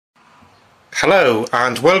Hello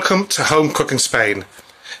and welcome to Home Cooking Spain.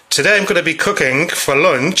 Today I'm going to be cooking for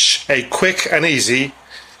lunch a quick and easy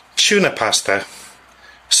tuna pasta.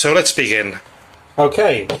 So let's begin.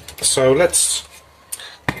 Okay, so let's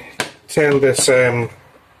turn this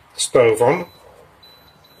stove on.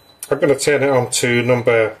 I'm going to turn it on to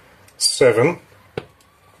number 7. You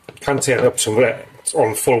can turn it up to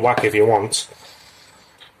on full whack if you want.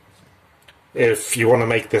 If you want to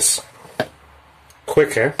make this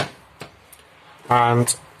quicker.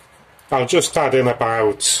 And I'll just add in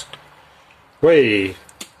about 3-4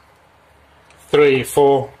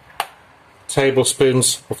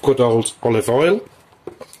 tablespoons of good old olive oil.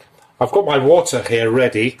 I've got my water here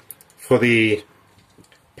ready for the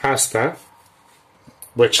pasta,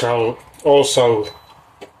 which I'll also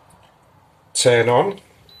turn on.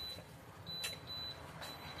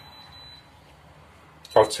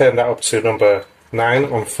 I'll turn that up to number 9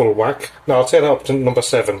 on full whack. No, I'll turn it up to number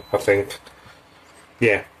 7, I think.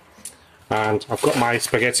 Yeah, and I've got my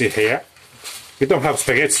spaghetti here. If you don't have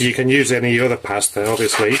spaghetti, you can use any other pasta,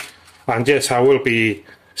 obviously. And yes, I will be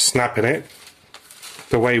snapping it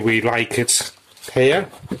the way we like it here.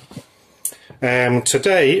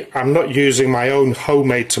 Today, I'm not using my own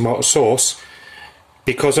homemade tomato sauce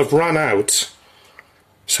because I've run out.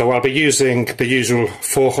 So I'll be using the usual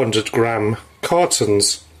 400 gram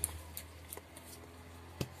cartons.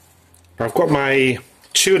 I've got my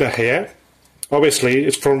tuna here. Obviously,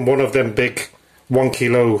 it's from one of them big 1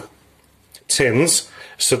 kilo tins,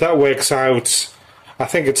 so that works out, I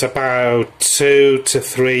think it's about 2 to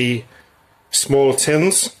 3 small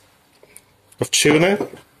tins of tuna.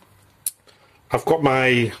 I've got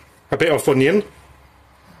a bit of onion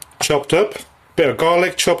chopped up, a bit of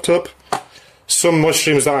garlic chopped up, some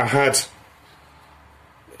mushrooms that I had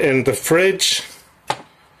in the fridge,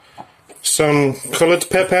 some coloured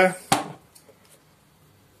pepper.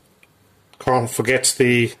 Can't forget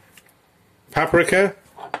the paprika,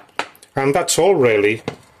 and that's all really.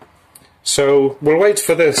 So we'll wait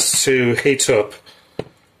for this to heat up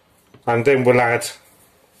and then we'll add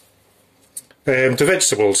the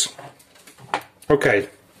vegetables. Okay,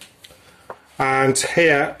 and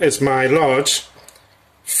here is my large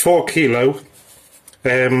 4 kilo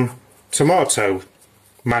tomato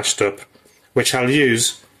mashed up, which I'll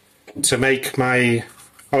use to make my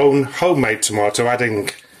own homemade tomato, adding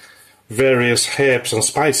various herbs and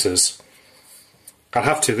spices. I'll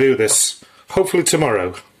have to do this hopefully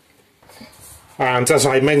tomorrow, and as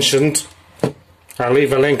I mentioned, I'll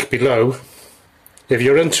leave a link below if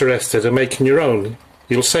you're interested in making your own.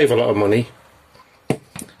 You'll save a lot of money.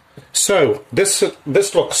 So this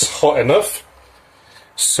looks hot enough,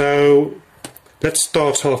 so let's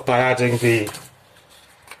start off by adding the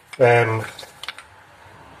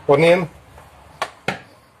onion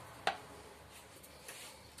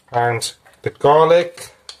and the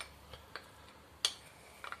garlic.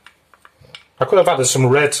 I could have added some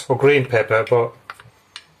red or green pepper, but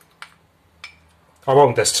I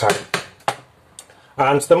won't this time.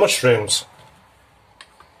 And the mushrooms.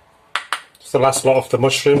 It's the last lot of the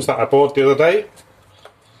mushrooms that I bought the other day.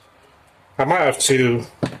 I might have to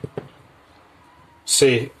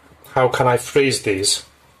see how can I freeze these,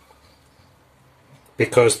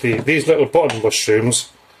 because these little button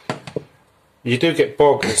mushrooms, you do get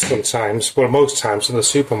bogged sometimes, well most times in the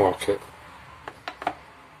supermarket.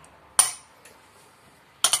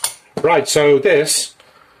 Right, so this,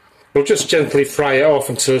 we'll just gently fry it off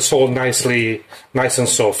until it's all nice and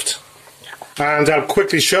soft. And I'll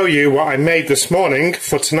quickly show you what I made this morning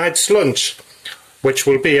for tonight's lunch, which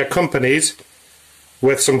will be accompanied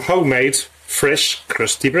with some homemade fresh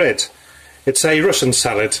crusty bread. It's a Russian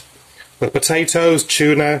salad with potatoes,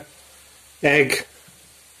 tuna, egg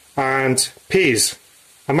and peas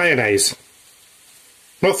and mayonnaise.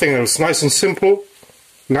 Nothing else. Nice and simple.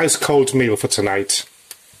 Nice cold meal for tonight.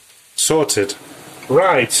 Sorted.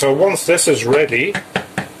 Right, so once this is ready,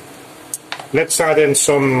 let's add in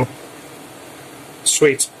some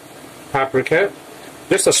sweet paprika.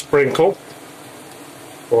 Just a sprinkle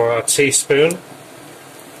or a teaspoon.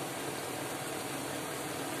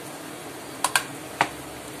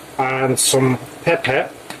 And some pepper.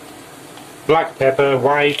 Black pepper,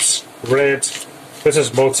 white, red, this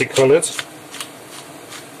is multicoloured.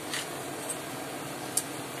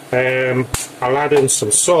 I'll add in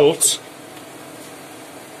some salt.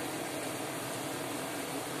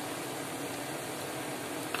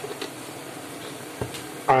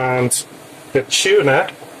 And the tuna.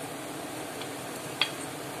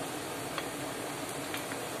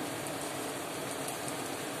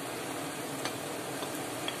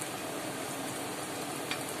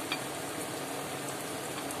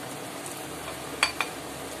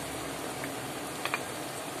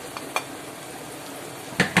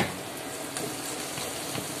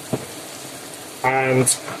 and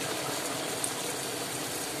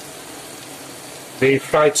the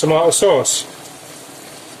fried tomato sauce.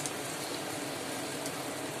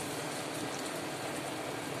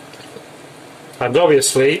 And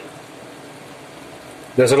obviously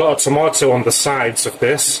there's a lot of tomato on the sides of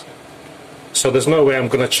this, so there's no way I'm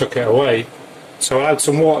going to chuck it away. So I'll add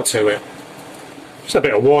some water to it. Just a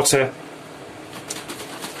bit of water,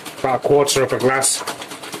 about a quarter of a glass,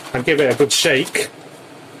 and give it a good shake.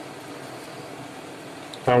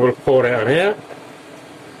 And we'll pour it on here.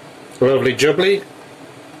 Lovely jubbly.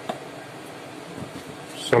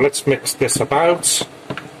 So let's mix this about.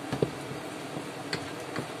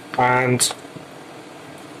 And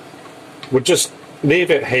we'll just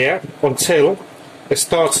leave it here until it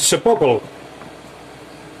starts to bubble.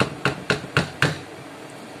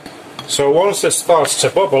 So once it starts to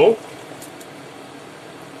bubble,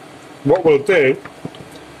 what we'll do,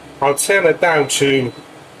 I'll turn it down to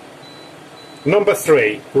number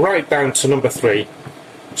 3, right down to number 3,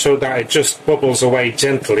 so that it just bubbles away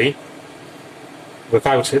gently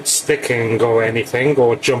without it sticking or anything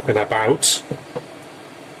or jumping about.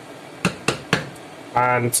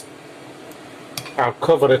 And I'll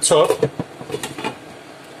cover it up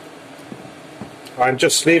and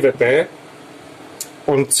just leave it there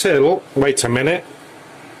until, wait a minute,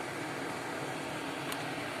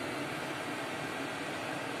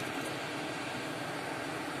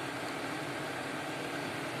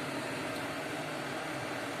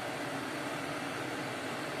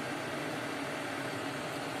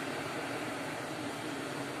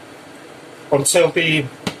 until the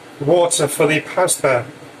water for the pasta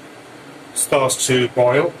starts to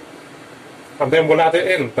boil, and then we'll add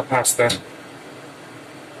it in, the pasta.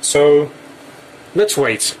 So let's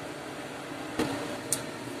wait.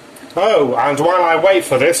 Oh, and while I wait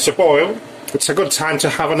for this to boil, it's a good time to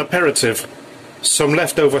have an aperitif. Some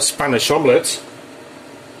leftover Spanish omelette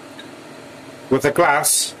with a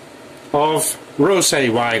glass of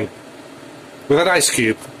rosé wine with an ice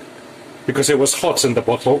cube, because it was hot in the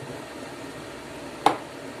bottle.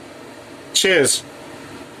 Cheers.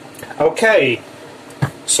 Okay,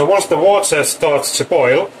 so once the water starts to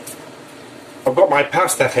boil, I've got my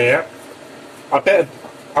pasta here. I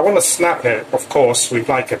want to snap it, of course, we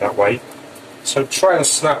like it that way. So try and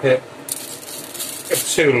snap it in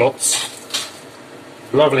 2 lots.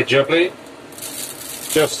 Lovely jubbly.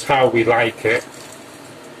 Just how we like it.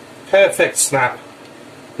 Perfect snap.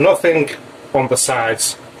 Nothing on the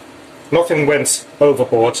sides. Nothing went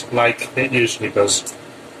overboard like it usually does.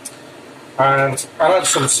 And I'll add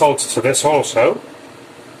some salt to this also.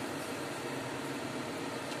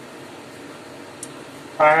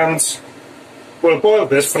 And we'll boil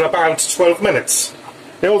this for about 12 minutes.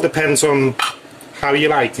 It all depends on how you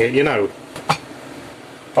like it, you know.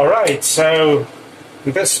 Alright, so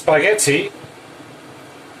this spaghetti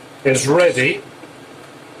is ready.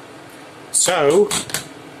 So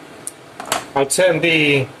I'll turn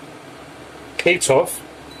the heat off,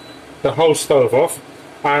 the whole stove off,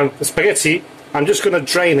 and the spaghetti, I'm just going to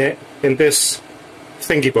drain it in this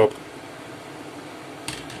thingy bob.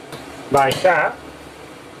 Like that.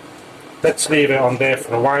 Let's leave it on there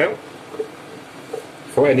for a while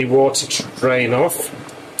for any water to drain off.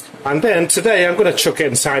 And then today I'm going to chuck it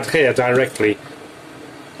inside here directly.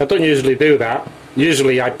 I don't usually do that.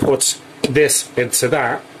 Usually I put this into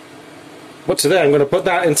that. But today I'm going to put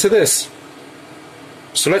that into this.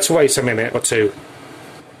 So let's wait a minute or two.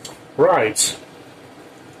 Right.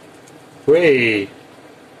 Whee.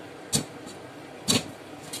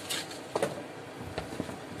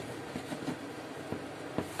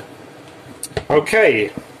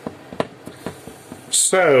 Okay,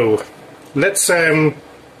 so let's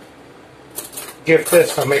give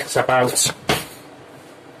this a mix about.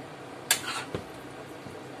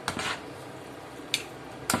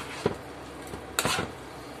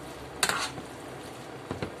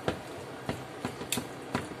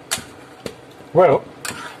 Well,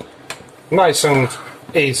 nice and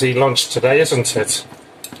easy lunch today, isn't it?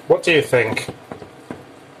 What do you think?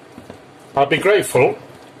 I'd be grateful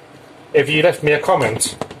if you left me a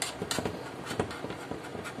comment,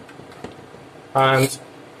 and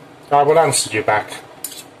I will answer you back,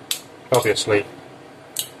 obviously.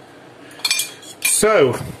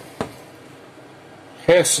 So,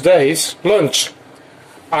 here's today's lunch,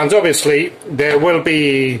 and obviously there will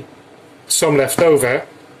be some left over,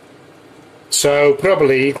 so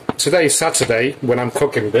probably today's Saturday when I'm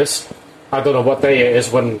cooking this. I don't know what day it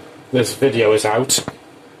is when this video is out,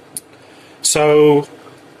 so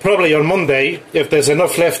probably on Monday, if there's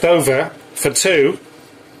enough left over for 2,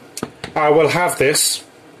 I will have this,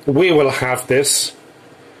 we will have this,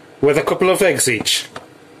 with a couple of eggs each.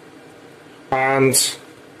 and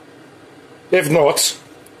if not,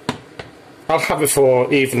 I'll have it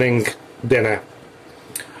for evening dinner.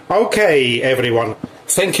 Okay everyone,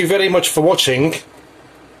 thank you very much for watching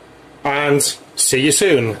and see you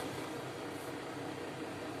soon.